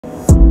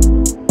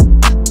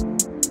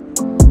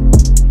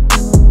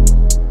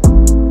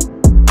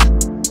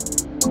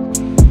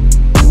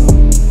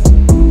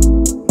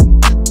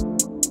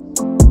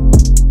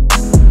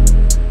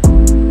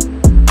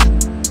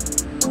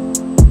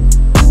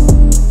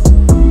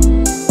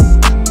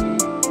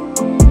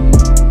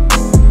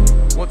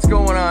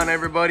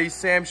buddy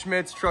Sam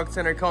Schmidt's Truck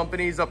Center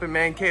Companies up in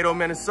Mankato,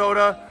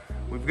 Minnesota.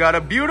 We've got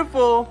a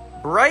beautiful,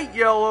 bright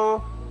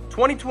yellow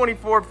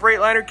 2024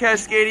 Freightliner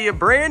Cascadia,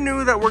 brand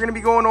new, that we're gonna be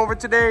going over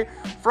today.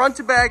 Front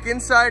to back,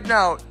 inside and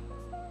out.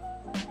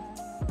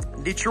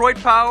 Detroit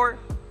power.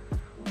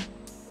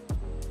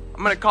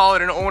 I'm gonna call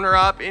it an owner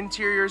op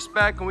interior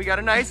spec, and we got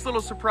a nice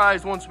little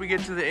surprise once we get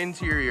to the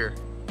interior.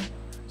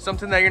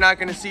 Something that you're not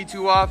gonna see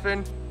too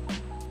often,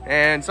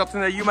 and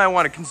something that you might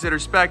wanna consider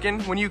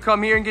speccing when you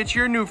come here and get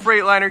your new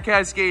Freightliner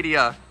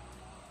Cascadia.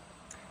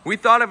 We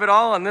thought of it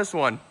all on this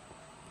one.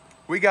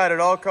 We got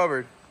it all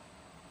covered.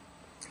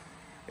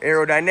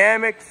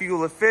 Aerodynamic,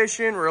 fuel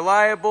efficient,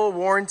 reliable,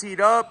 warrantied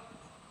up,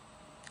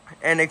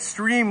 and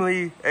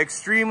extremely,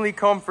 extremely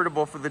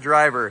comfortable for the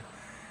driver.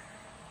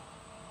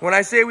 When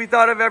I say we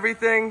thought of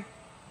everything,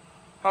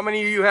 how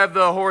many of you have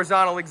the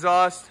horizontal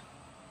exhaust?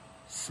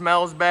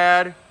 Smells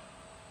bad,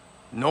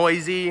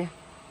 noisy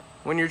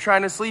when you're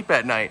trying to sleep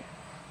at night.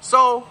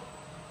 So,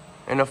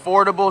 an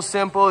affordable,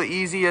 simple,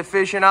 easy,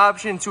 efficient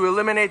option to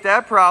eliminate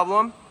that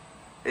problem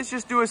is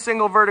just do a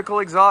single vertical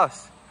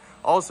exhaust.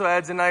 Also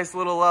adds a nice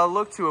little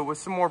look to it with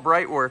some more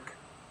bright work.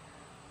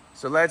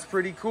 So that's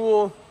pretty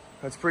cool.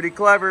 That's pretty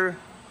clever.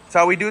 That's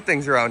how we do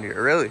things around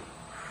here, really.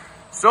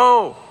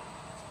 So,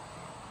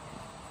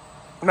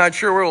 I'm not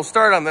sure where we'll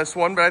start on this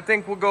one, but I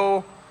think we'll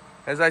go,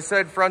 as I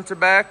said, front to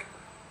back,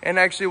 and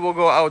actually we'll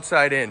go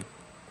outside in.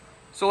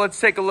 So let's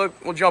take a look.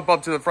 We'll jump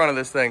up to the front of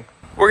this thing.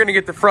 We're gonna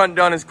get the front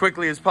done as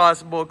quickly as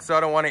possible because I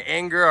don't want to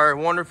anger our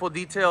wonderful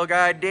detail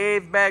guy,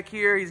 Dave, back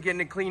here. He's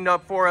getting it cleaned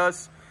up for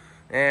us,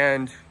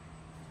 and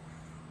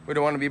we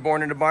don't want to be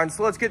born in a barn.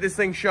 So let's get this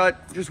thing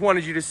shut. Just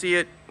wanted you to see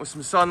it with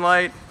some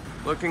sunlight,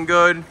 looking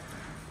good.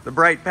 The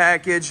bright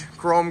package,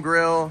 chrome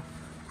grille,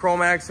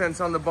 chrome accents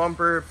on the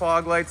bumper,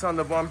 fog lights on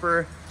the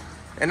bumper,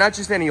 and not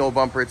just any old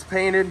bumper. It's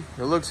painted,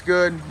 it looks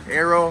good,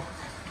 aero,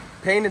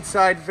 painted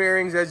side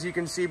fairings, as you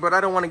can see, but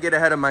I don't want to get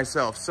ahead of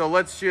myself. So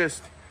let's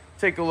just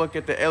take a look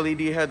at the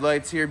LED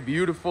headlights here.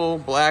 Beautiful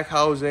black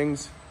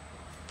housings.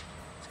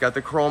 It's got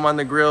the chrome on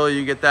the grille.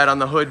 You get that on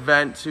the hood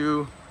vent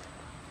too.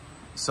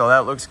 So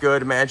that looks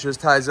good. Matches,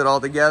 ties it all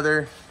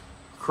together.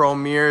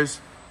 Chrome mirrors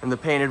and the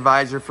painted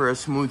visor for a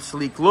smooth,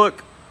 sleek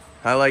look.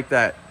 I like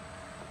that.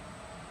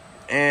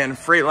 And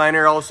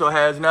Freightliner also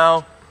has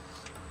now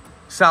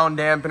sound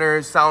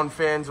dampeners, sound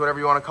fins, whatever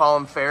you want to call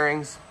them,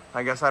 fairings.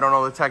 I guess I don't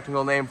know the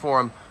technical name for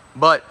them,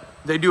 but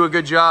they do a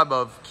good job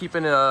of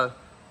keeping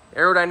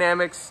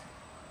aerodynamics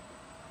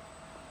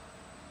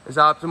as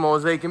optimal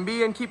as they can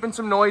be, and keeping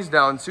some noise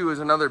down too is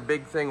another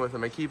big thing with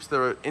them. It keeps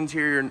the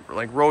interior,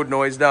 like road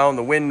noise down,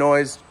 the wind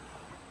noise.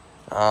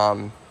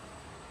 So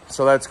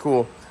that's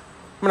cool.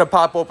 I'm gonna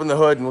pop open the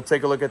hood and we'll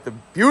take a look at the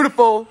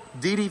beautiful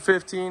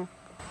DD15.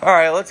 All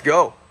right, let's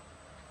go.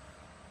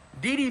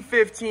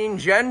 DD15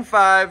 Gen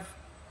 5.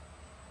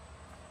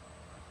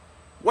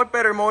 What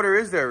better motor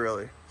is there,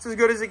 really? It's as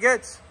good as it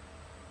gets.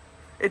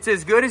 It's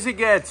as good as it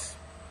gets.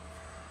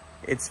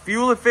 It's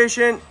fuel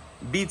efficient,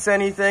 beats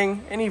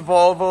anything, any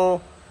Volvo,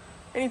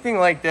 anything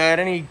like that,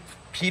 any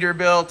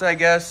Peterbilt, I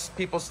guess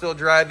people still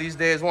drive these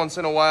days once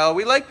in a while.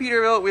 We like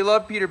Peterbilt, we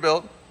love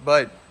Peterbilt,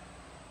 but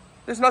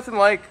there's nothing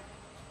like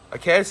a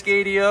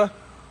Cascadia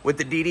with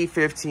the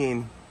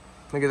DD15.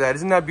 Look at that,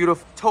 isn't that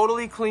beautiful?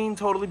 Totally clean,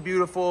 totally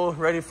beautiful,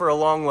 ready for a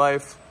long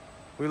life.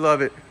 We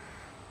love it.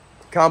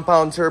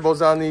 Compound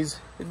turbos on these.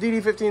 The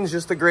DD15 is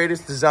just the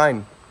greatest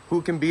design.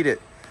 Who can beat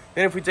it?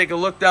 And if we take a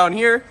look down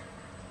here,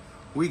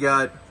 we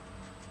got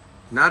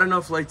not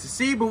enough light to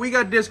see, but we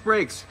got disc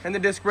brakes, and the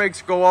disc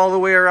brakes go all the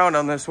way around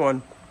on this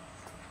one.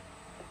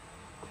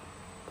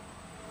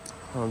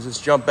 I'll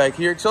just jump back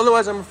here, because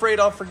otherwise I'm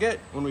afraid I'll forget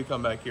when we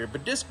come back here.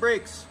 But disc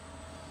brakes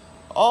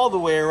all the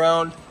way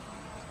around.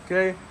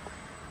 Okay,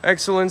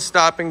 excellent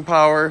stopping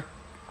power,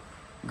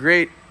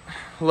 great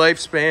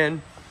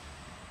lifespan.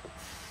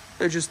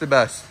 They're just the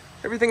best.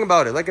 Everything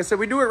about it. Like I said,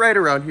 we do it right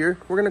around here.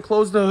 We're gonna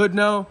close the hood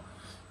now.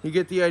 You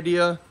get the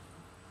idea.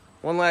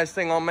 One last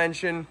thing I'll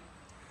mention,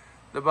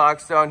 the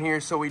box down here.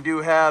 So we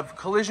do have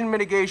collision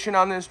mitigation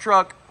on this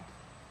truck.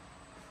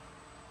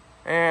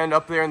 And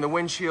up there in the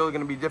windshield,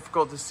 gonna be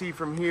difficult to see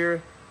from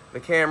here. The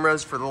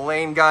cameras for the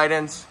lane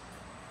guidance.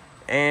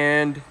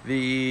 And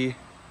the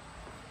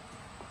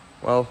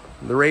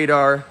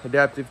radar,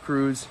 adaptive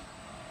cruise.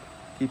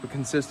 Keep a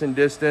consistent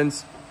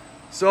distance.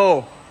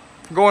 So,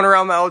 going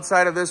around the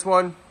outside of this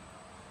one,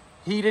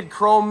 heated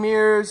chrome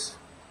mirrors,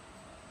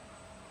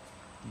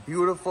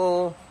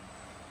 beautiful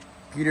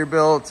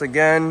Peterbilt.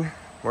 Again,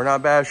 we're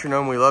not bashing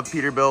them, we love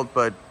Peterbilt,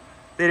 but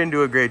they didn't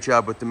do a great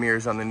job with the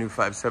mirrors on the new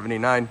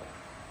 579.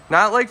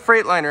 Not like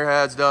Freightliner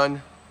has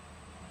done.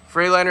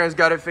 Freightliner has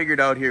got it figured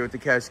out here with the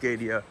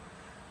Cascadia.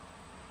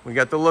 We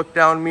got the look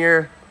down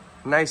mirror,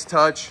 nice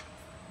touch.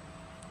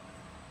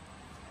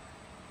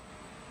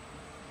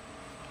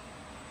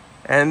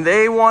 And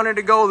they wanted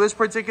to go, this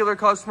particular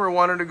customer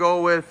wanted to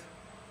go with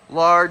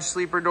large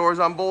sleeper doors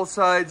on both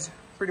sides.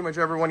 Pretty much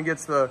everyone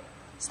gets the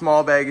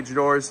small baggage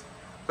doors,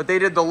 but they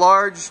did the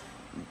large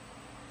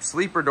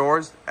sleeper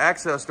doors,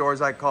 access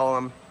doors I call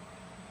them,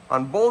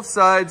 on both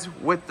sides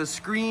with the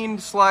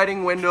screened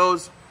sliding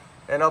windows.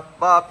 And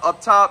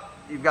up top,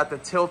 you've got the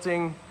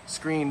tilting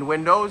screened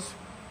windows.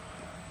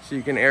 So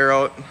you can air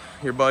out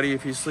your buddy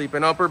if he's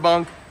sleeping upper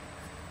bunk.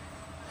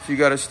 If you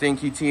got a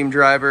stinky team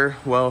driver,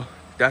 well,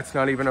 that's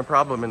not even a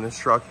problem in this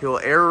truck. He'll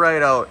air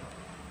right out.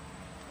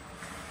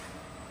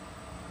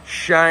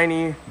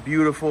 Shiny,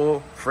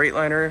 beautiful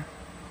Freightliner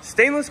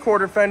stainless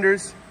quarter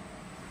fenders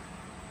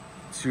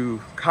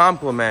to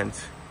complement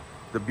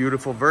the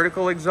beautiful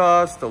vertical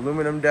exhaust,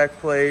 aluminum deck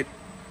plate.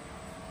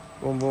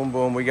 Boom, boom,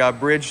 boom. We got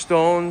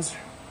Bridgestones.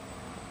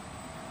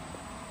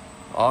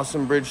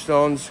 Awesome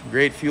Bridgestones.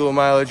 Great fuel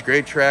mileage,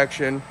 great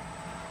traction.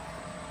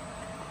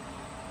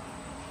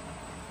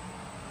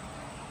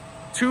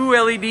 2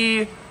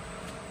 LED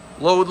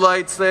load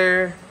lights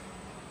there.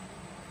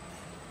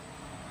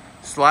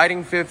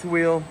 Sliding fifth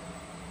wheel.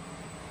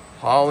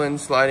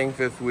 Holland sliding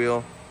fifth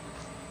wheel.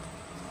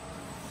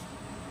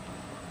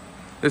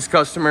 This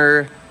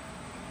customer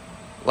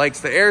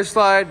likes the air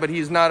slide, but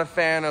he's not a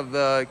fan of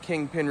the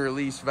kingpin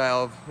release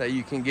valve that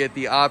you can get,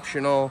 the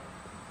optional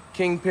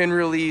kingpin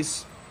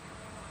release.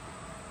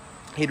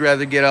 He'd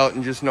rather get out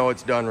and just know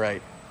it's done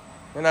right.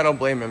 And I don't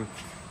blame him.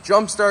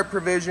 Jump start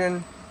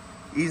provision,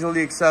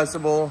 easily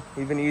accessible,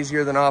 even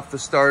easier than off the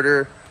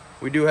starter.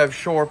 We do have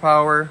shore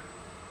power.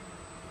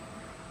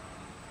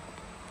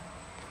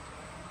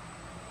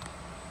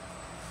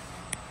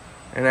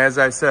 And as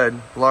I said,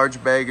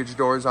 large baggage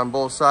doors on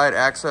both sides,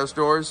 access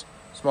doors,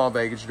 small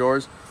baggage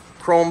doors,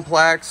 chrome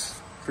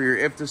plaques for your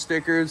IFTA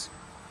stickers.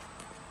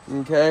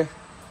 Okay,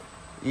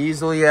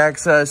 easily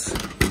access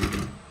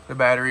the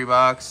battery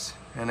box.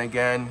 And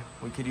again,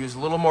 we could use a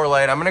little more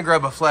light. I'm gonna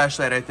grab a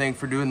flashlight, I think,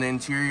 for doing the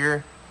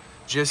interior.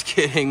 Just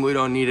kidding, we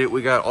don't need it.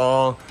 We got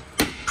all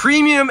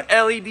premium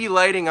LED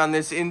lighting on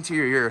this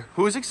interior.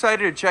 Who's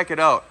excited to check it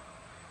out?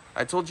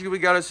 I told you we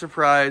got a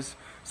surprise.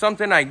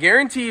 Something I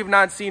guarantee you've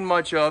not seen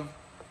much of,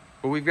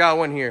 but we've got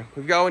one here.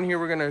 We've got one here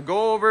we're gonna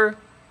go over.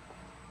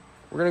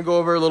 We're gonna go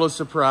over a little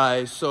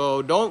surprise,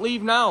 so don't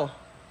leave now.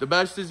 The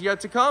best is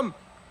yet to come.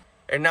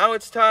 And now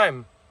it's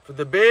time for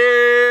the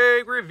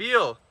big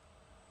reveal.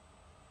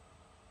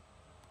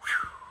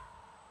 Whew.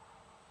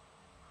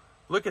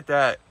 Look at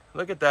that,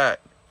 look at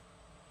that.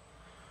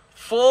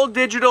 Full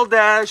digital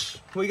dash.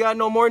 We got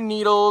no more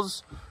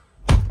needles.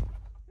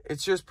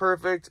 It's just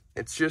perfect,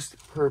 it's just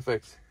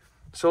perfect.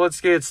 So let's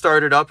get it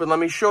started up and let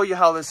me show you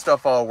how this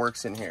stuff all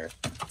works in here,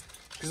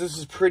 because this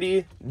is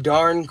pretty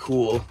darn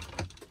cool.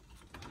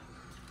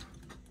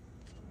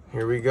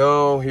 Here we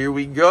go, here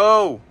we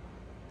go.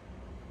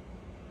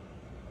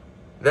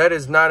 That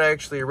is not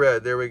actually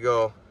red, there we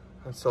go.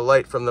 That's the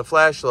light from the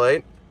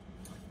flashlight.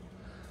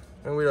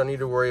 And we don't need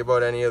to worry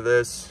about any of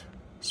this.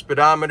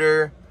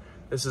 Speedometer,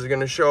 this is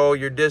gonna show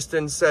your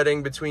distance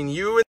setting between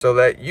you and so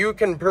that you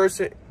can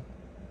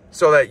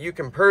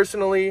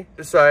personally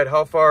decide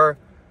how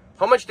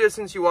much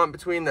distance you want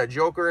between that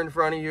Joker in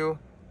front of you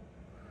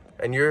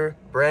and your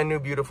brand new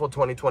beautiful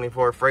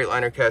 2024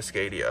 Freightliner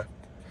Cascadia.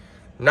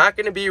 Not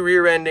going to be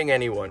rear-ending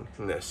anyone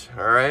in this,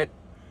 all right?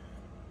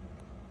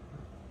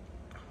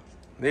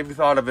 They've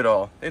thought of it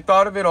all. They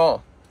thought of it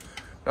all.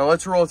 Now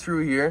let's roll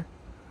through here.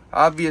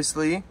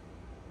 Obviously,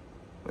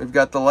 we've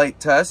got the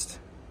light test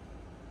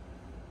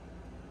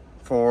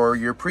for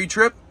your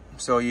pre-trip.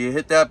 So you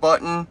hit that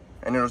button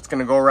and it's going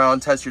to go around,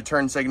 test your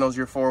turn signals,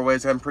 your four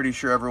ways. I'm pretty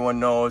sure everyone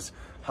knows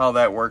how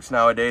that works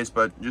nowadays,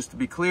 but just to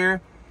be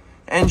clear,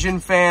 engine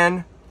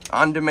fan,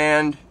 on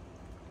demand,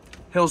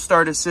 hill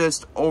start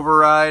assist,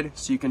 override,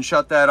 so you can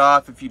shut that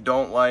off if you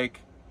don't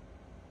like,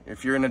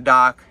 if you're in a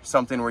dock,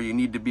 something where you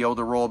need to be able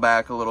to roll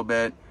back a little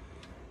bit.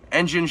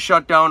 Engine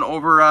shutdown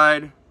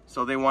override,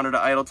 so they wanted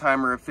an idle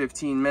timer of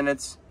 15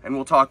 minutes, and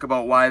we'll talk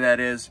about why that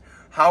is.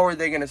 How are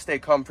they gonna stay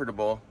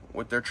comfortable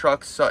with their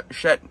truck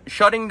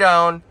shutting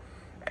down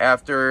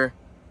after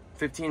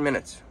 15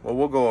 minutes? Well,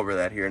 we'll go over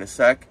that here in a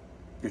sec.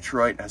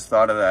 Detroit has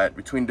thought of that.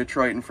 Between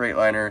Detroit and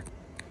Freightliner,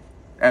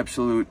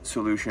 absolute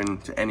solution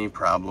to any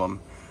problem.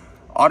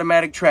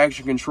 Automatic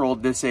traction control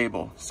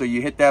disable. So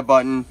you hit that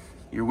button,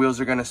 your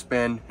wheels are gonna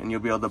spin and you'll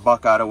be able to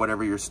buck out of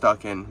whatever you're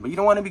stuck in. But you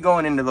don't wanna be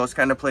going into those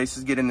kind of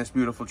places, getting this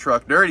beautiful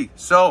truck dirty.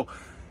 So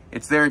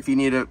it's there if you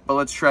need it, but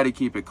let's try to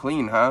keep it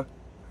clean, huh?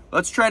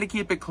 Let's try to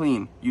keep it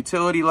clean.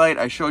 Utility light,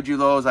 I showed you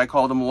those. I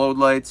called them load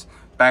lights.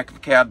 Back of the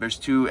cab, there's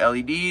 2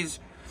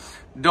 LEDs.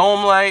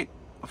 Dome light,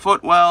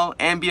 footwell,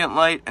 ambient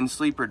light, and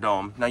sleeper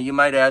dome. Now you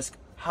might ask,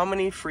 how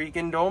many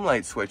freaking dome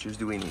light switches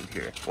do we need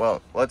here?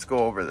 Well, let's go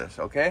over this,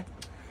 okay?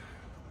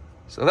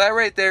 So that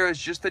right there is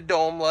just the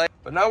dome light.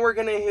 But now we're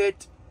gonna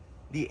hit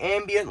the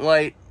ambient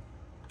light.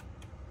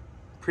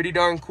 Pretty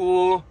darn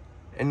cool.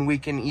 And we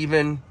can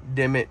even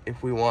dim it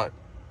if we want.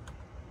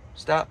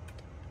 Stop.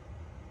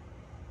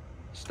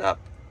 Stop.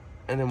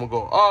 And then we'll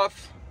go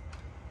off.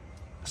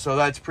 So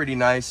that's pretty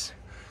nice.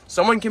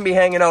 Someone can be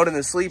hanging out in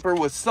the sleeper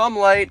with some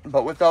light,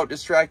 but without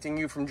distracting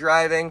you from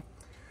driving.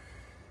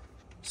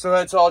 So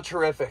that's all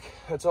terrific.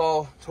 That's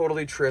all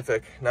totally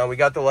terrific. Now we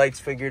got the lights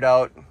figured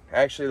out.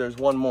 Actually, there's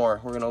one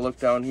more. We're gonna look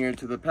down here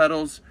to the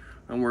pedals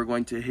and we're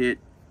going to hit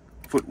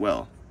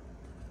footwell.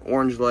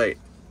 orange light.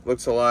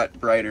 Looks a lot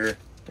brighter,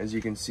 as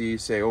you can see,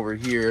 say over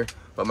here.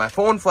 But my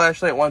phone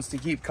flashlight wants to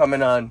keep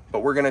coming on,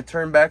 but we're gonna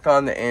turn back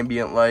on the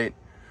ambient light,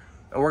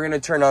 and we're gonna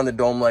turn on the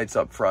dome lights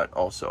up front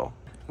also.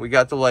 We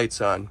got the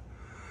lights on.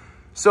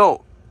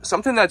 So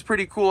something that's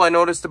pretty cool I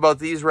noticed about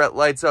these red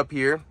lights up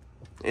here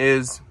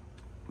is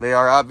they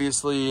are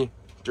obviously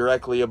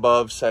directly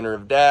above center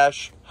of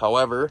dash.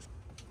 However,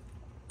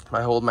 if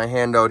I hold my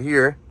hand out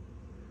here,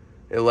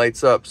 it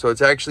lights up. So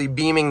it's actually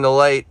beaming the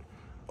light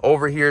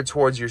over here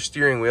towards your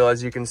steering wheel.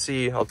 As you can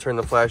see, I'll turn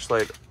the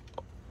flashlight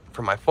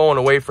from my phone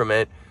away from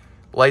it.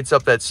 Lights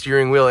up that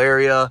steering wheel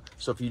area.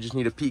 So if you just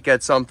need to peek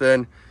at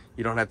something,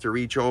 you don't have to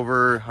reach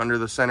over under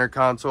the center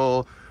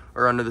console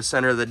or under the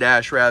center of the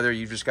dash rather.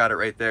 You just got it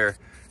right there.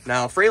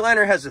 Now,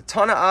 Freightliner has a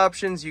ton of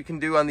options you can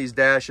do on these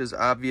dashes,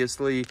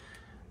 obviously.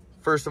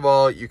 First of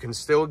all, you can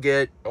still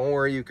get, don't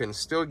worry, you can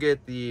still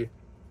get the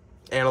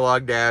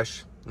analog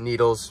dash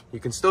needles. You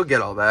can still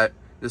get all that.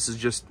 This is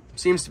just,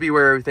 seems to be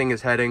where everything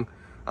is heading.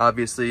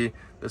 Obviously,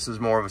 this is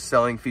more of a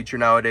selling feature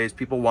nowadays.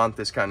 People want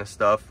this kind of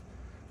stuff.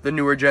 The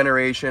newer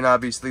generation,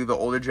 obviously the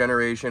older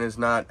generation is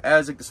not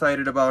as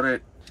excited about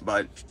it,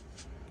 but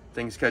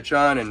things catch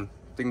on and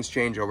things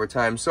change over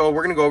time. So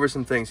we're gonna go over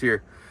some things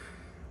here.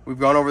 We've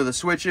gone over the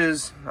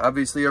switches.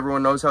 Obviously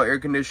everyone knows how air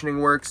conditioning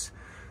works.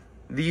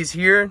 These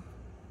here,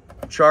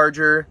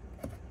 charger,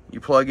 you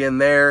plug in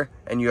there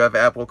and you have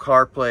Apple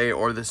CarPlay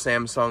or the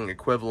Samsung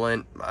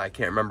equivalent. I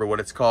can't remember what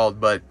it's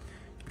called, but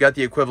you've got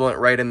the equivalent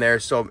right in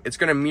there. So it's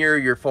gonna mirror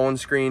your phone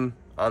screen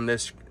on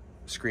this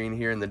screen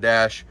here in the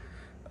dash.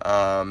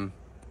 And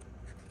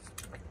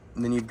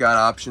then you've got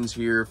options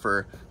here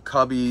for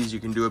cubbies. You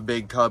can do a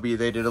big cubby.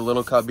 They did a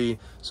little cubby.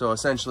 So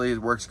essentially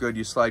it works good.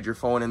 You slide your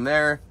phone in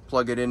there,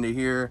 plug it into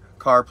here,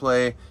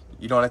 CarPlay.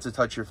 You don't have to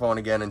touch your phone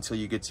again until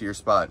you get to your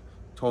spot.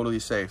 Totally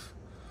safe.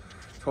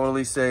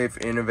 Totally safe,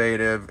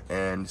 innovative,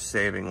 and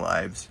saving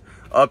lives.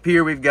 Up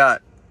here we've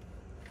got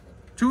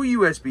 2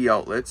 USB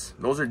outlets.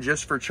 Those are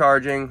just for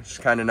charging, which is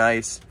kind of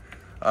nice.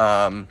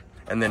 And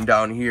then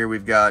down here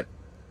we've got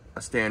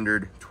a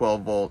standard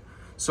 12 volt.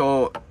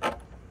 So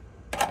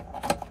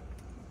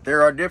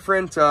there are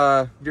different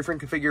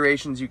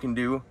configurations you can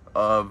do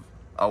of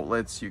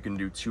outlets. You can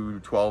do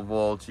 2 12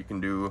 volts. You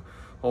can do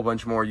a whole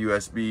bunch more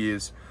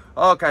USBs,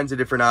 all kinds of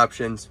different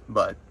options,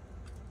 but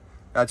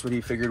that's what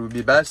he figured would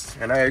be best,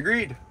 and I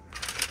agreed.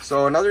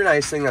 So another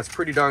nice thing that's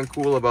pretty darn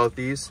cool about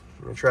these,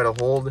 I'm gonna try to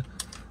hold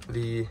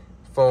the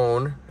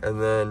phone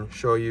and then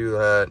show you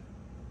that,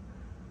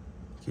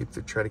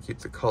 try to keep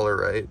the color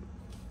right.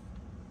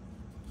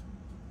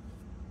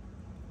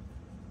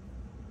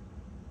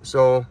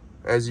 So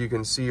as you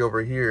can see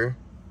over here,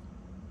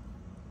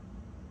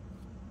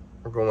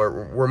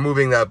 we're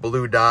moving that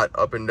blue dot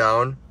up and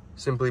down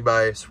simply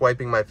by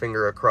swiping my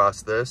finger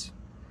across this.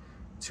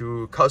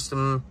 To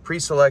custom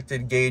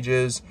pre-selected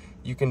gauges,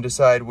 you can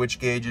decide which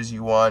gauges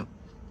you want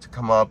to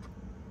come up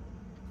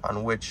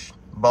on which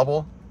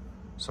bubble.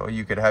 So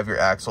you could have your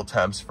axle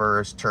temps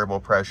first, turbo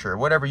pressure,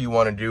 whatever you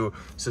want to do,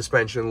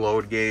 suspension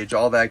load gauge,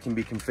 all that can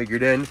be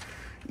configured in.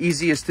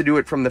 Easiest to do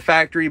it from the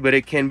factory, but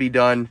it can be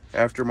done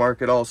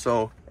aftermarket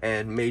also,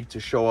 and made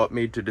to show up,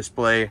 made to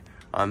display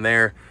on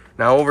there.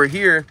 Now over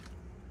here,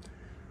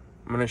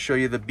 I'm going to show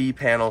you the B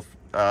panel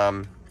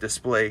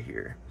display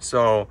here.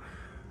 So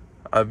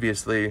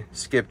obviously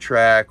skip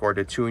track or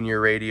to tune your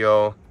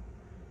radio.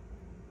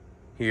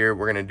 Here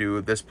we're going to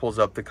do, this pulls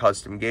up the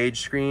custom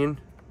gauge screen.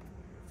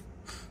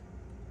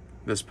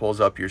 This pulls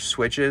up your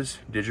switches,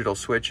 digital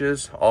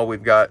switches. All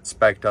we've got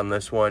spec'd on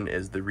this one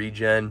is the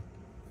regen.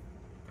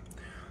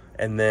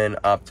 And then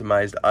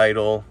optimized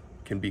idle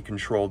can be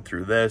controlled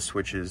through this,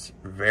 which is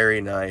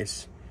very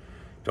nice.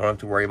 Don't have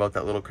to worry about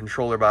that little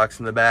controller box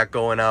in the back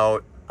going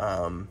out.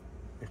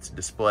 It's a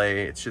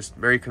display. It's just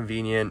very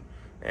convenient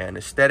and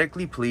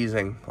aesthetically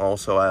pleasing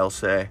also, I'll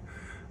say.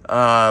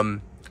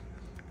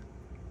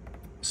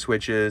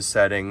 Switches,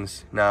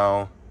 settings.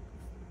 Now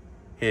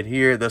hit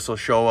here, this will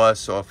show us.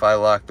 So if I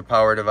lock the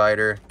power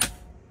divider,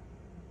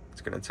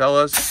 it's going to tell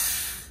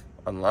us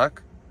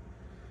unlock.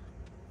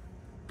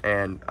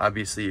 And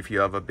obviously if you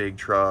have a big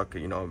truck,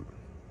 you know,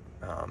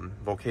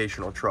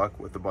 vocational truck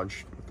with a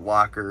bunch of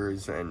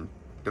lockers and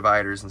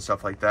dividers and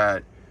stuff like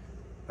that,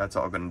 that's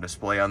all going to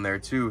display on there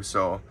too.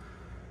 So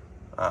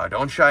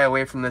don't shy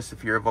away from this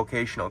if you're a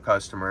vocational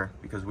customer,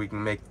 because we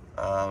can make,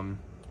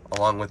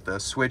 along with the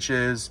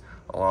switches,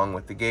 along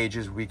with the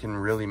gauges, we can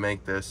really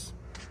make this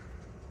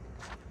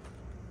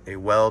a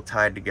well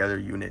tied together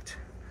unit.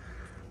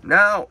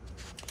 Now,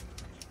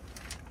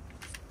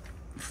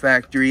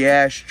 factory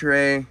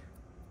ashtray,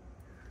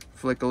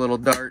 flick a little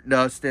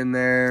dust in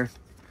there.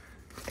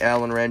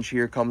 Allen wrench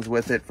here comes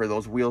with it for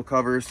those wheel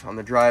covers on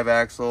the drive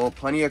axle.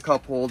 Plenty of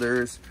cup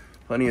holders,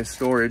 plenty of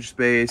storage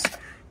space.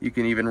 You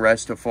can even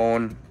rest a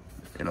phone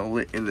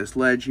in this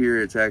ledge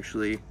here. It's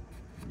actually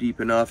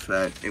deep enough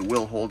that it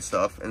will hold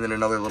stuff. And then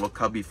another little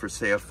cubby for,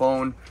 say, a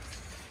phone.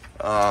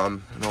 I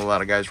know a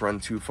lot of guys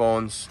run 2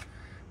 phones.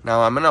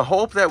 Now I'm gonna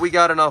hope that we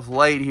got enough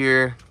light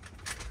here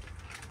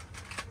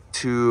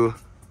to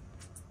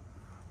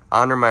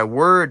honor my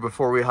word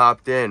before we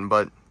hopped in,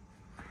 but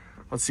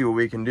let's see what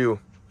we can do.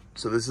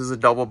 So this is a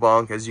double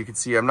bunk. As you can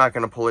see, I'm not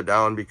going to pull it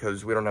down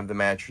because we don't have the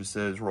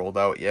mattresses rolled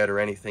out yet or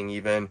anything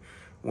even.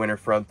 Winter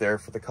front there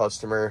for the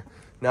customer.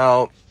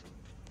 Now,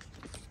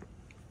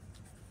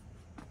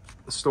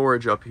 the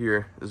storage up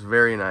here is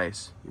very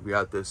nice. You've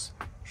got this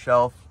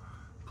shelf,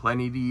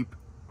 plenty deep,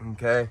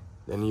 okay?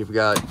 Then you've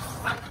got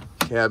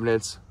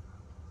cabinets,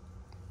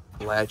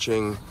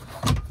 latching.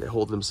 They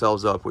hold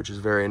themselves up, which is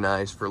very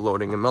nice for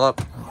loading them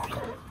up.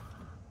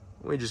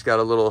 We just got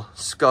a little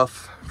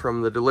scuff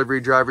from the delivery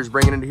drivers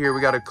bringing it here.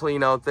 We got to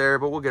clean out there,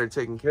 but we'll get it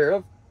taken care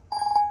of.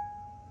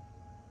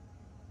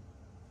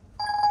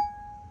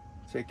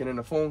 Taking in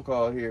a phone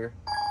call here.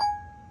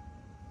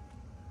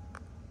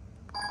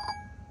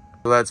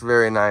 So that's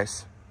very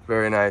nice.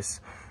 Very nice.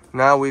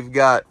 Now we've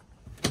got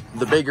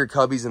the bigger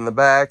cubbies in the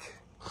back.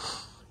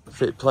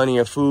 Fit plenty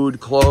of food,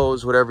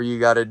 clothes, whatever you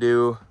got to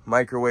do.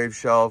 Microwave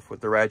shelf with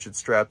the ratchet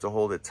strap to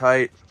hold it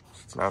tight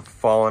so it's not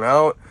falling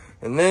out.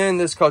 And then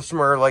this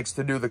customer likes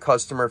to do the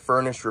customer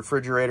furnished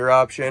refrigerator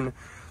option.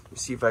 Let me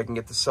see if I can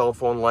get the cell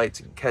phone light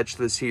to catch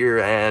this here.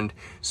 And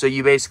so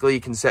you basically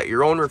can set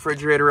your own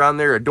refrigerator on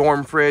there, a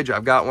dorm fridge.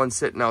 I've got one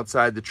sitting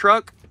outside the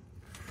truck.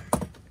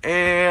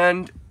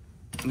 And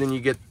then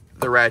you get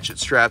the ratchet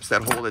straps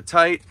that hold it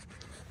tight.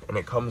 And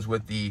it comes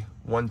with the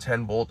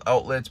 110 volt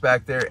outlets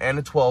back there and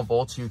a 12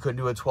 volt. So you could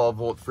do a 12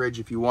 volt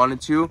fridge if you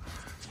wanted to.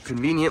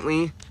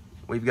 Conveniently,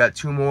 we've got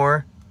two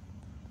more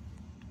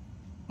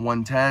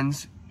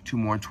 110s. Two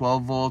more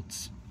 12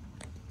 volts.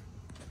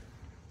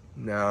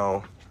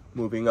 Now,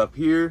 moving up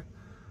here,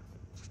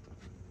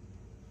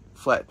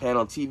 flat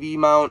panel TV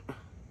mount,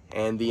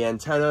 and the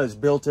antenna is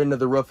built into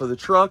the roof of the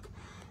truck,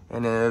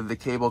 and the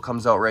cable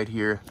comes out right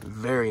here.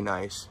 Very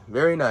nice,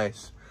 very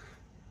nice.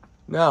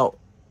 Now,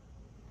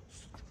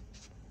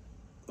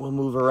 we'll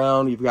move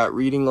around. You've got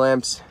reading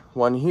lamps,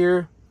 one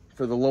here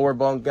for the lower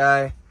bunk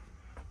guy,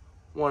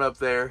 one up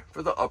there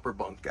for the upper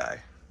bunk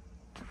guy.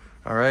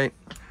 All right.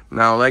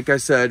 Now, like I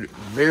said,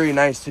 very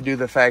nice to do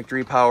the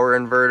factory power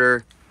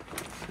inverter.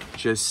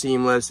 Just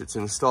seamless. It's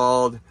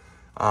installed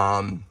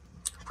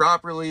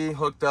properly,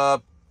 hooked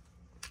up.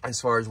 As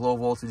far as low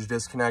voltage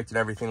disconnect and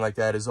everything like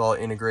that is all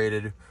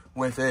integrated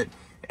with it.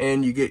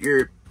 And you get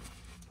your...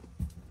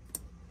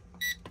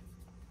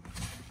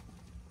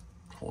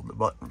 Hold the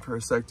button for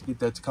a sec to get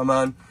that to come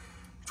on.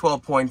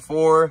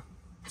 12.4.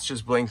 It's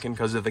just blinking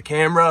because of the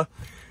camera.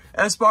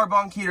 S-bar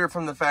bunk heater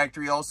from the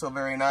factory, also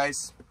very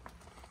nice.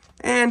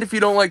 And if you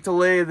don't like to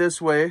lay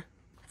this way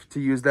to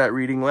use that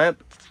reading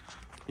lamp,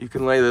 you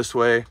can lay this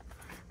way.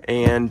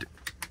 And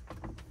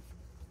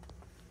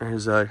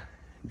there's a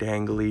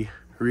dangly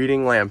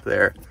reading lamp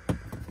there.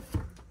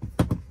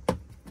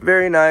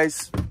 Very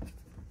nice.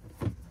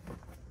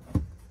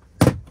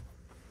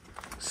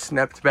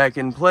 Snapped back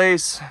in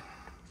place.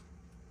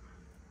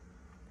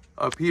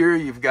 Up here,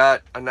 you've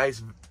got a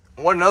nice,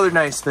 one other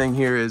nice thing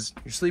here is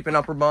you're sleeping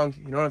upper bunk.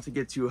 You don't have to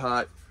get too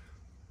hot.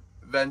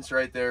 Vents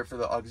right there for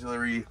the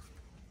auxiliary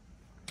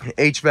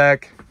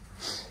HVAC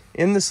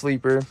in the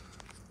sleeper.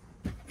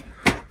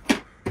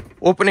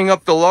 Opening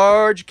up the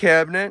large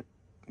cabinet,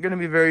 gonna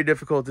be very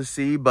difficult to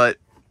see, but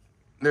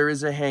there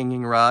is a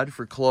hanging rod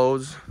for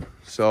clothes.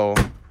 So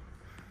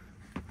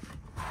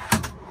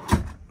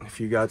if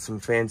you got some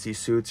fancy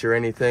suits or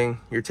anything,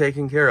 you're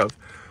taken care of.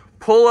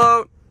 Pull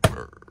out,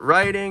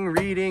 writing,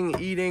 reading,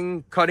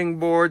 eating, cutting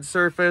board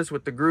surface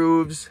with the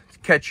grooves,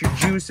 catch your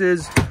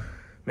juices,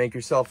 make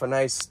yourself a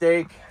nice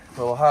steak, a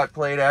little hot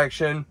plate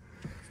action.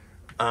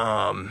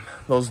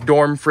 Those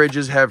dorm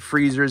fridges have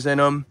freezers in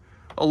them.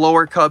 A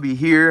lower cubby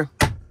here.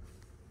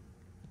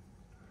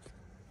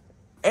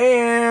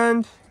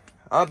 And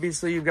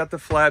obviously you've got the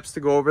flaps to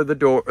go over the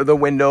door, or the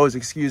windows,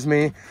 excuse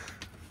me.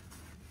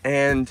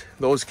 And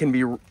those can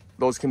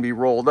be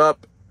rolled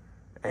up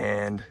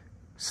and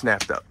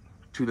snapped up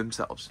to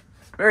themselves.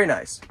 Very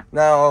nice.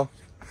 Now,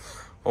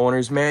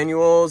 owner's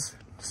manuals.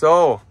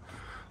 So,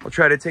 I'll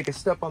try to take a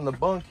step on the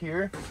bunk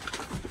here.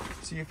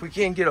 See if we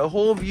can't get a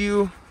whole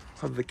view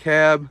of the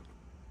cab.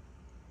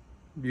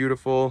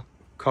 Beautiful,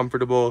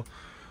 comfortable,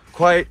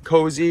 quiet,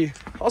 cozy.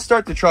 I'll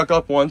start the truck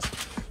up once,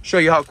 show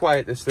you how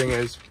quiet this thing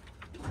is.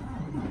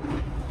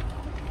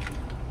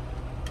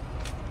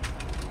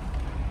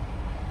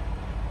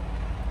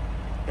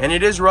 And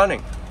it is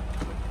running.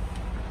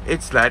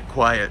 It's that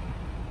quiet.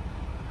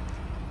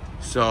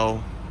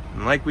 So,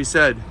 like we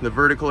said, the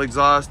vertical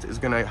exhaust is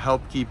gonna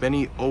help keep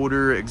any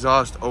odor,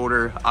 exhaust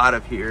odor out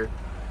of here.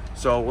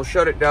 So we'll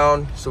shut it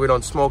down so we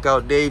don't smoke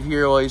out Dave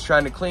here while he's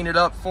trying to clean it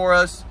up for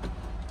us.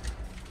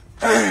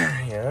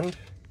 And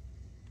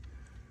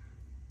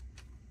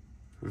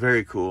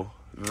very cool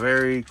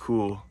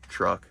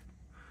truck.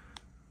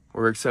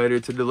 We're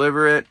excited to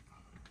deliver it.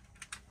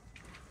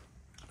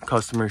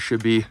 Customer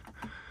should be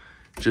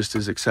just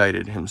as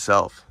excited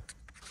himself.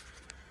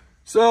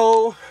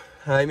 So,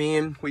 I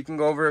mean, we can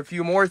go over a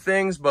few more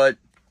things, but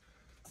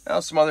now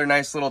some other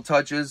nice little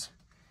touches.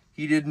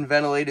 Heated and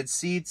ventilated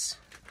seats.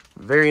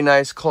 Very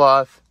nice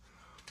cloth.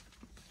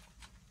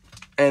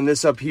 And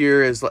this up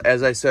here is,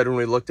 as I said when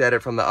we looked at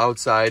it from the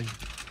outside,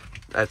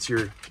 that's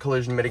your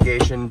collision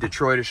mitigation,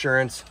 Detroit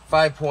Assurance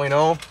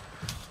 5.0.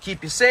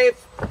 Keep you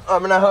safe.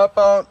 I'm gonna hop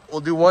out.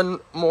 We'll do one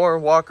more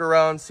walk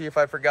around, see if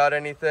I forgot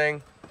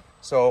anything.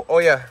 So, oh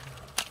yeah,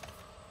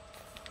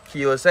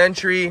 keyless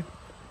entry,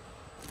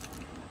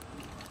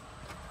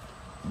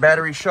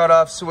 battery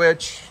shut-off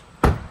switch,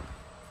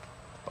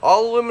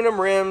 all aluminum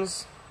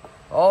rims,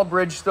 all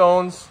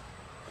Bridgestones,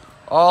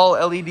 all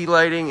LED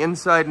lighting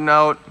inside and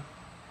out.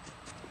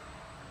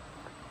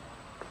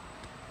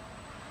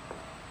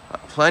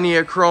 Plenty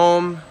of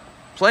chrome,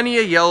 plenty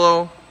of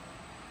yellow.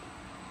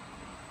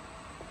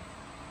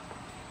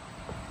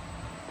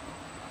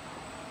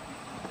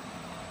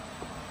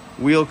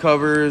 Wheel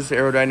covers,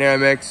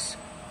 aerodynamics.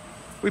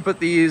 We put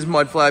these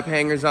mud flap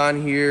hangers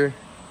on here.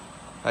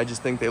 I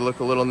just think they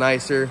look a little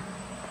nicer.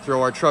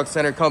 Throw our Truck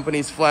Center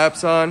Company's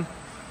flaps on.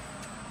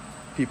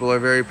 People are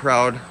very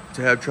proud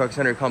to have Truck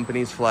Center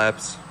Company's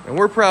flaps. And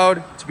we're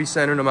proud to be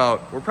sending them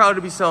out. We're proud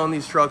to be selling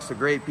these trucks to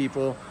great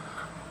people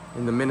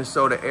in the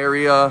Minnesota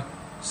area.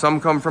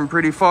 Some come from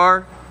pretty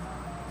far.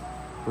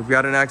 We've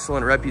got an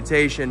excellent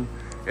reputation.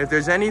 If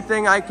there's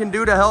anything I can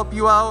do to help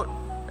you out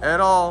at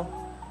all,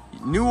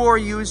 new or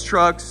used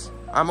trucks,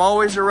 I'm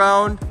always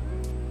around.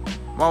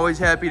 I'm always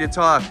happy to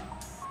talk.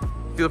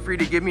 Feel free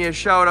to give me a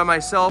shout on my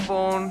cell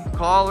phone,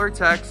 call or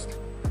text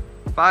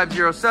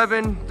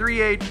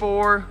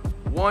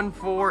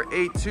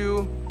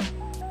 507-384-1482,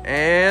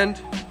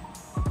 and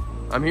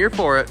I'm here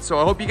for it. So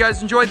I hope you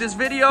guys enjoyed this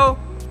video,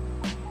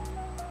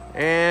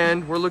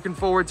 and we're looking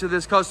forward to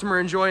this customer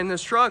enjoying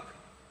this truck.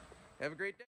 Have a great day.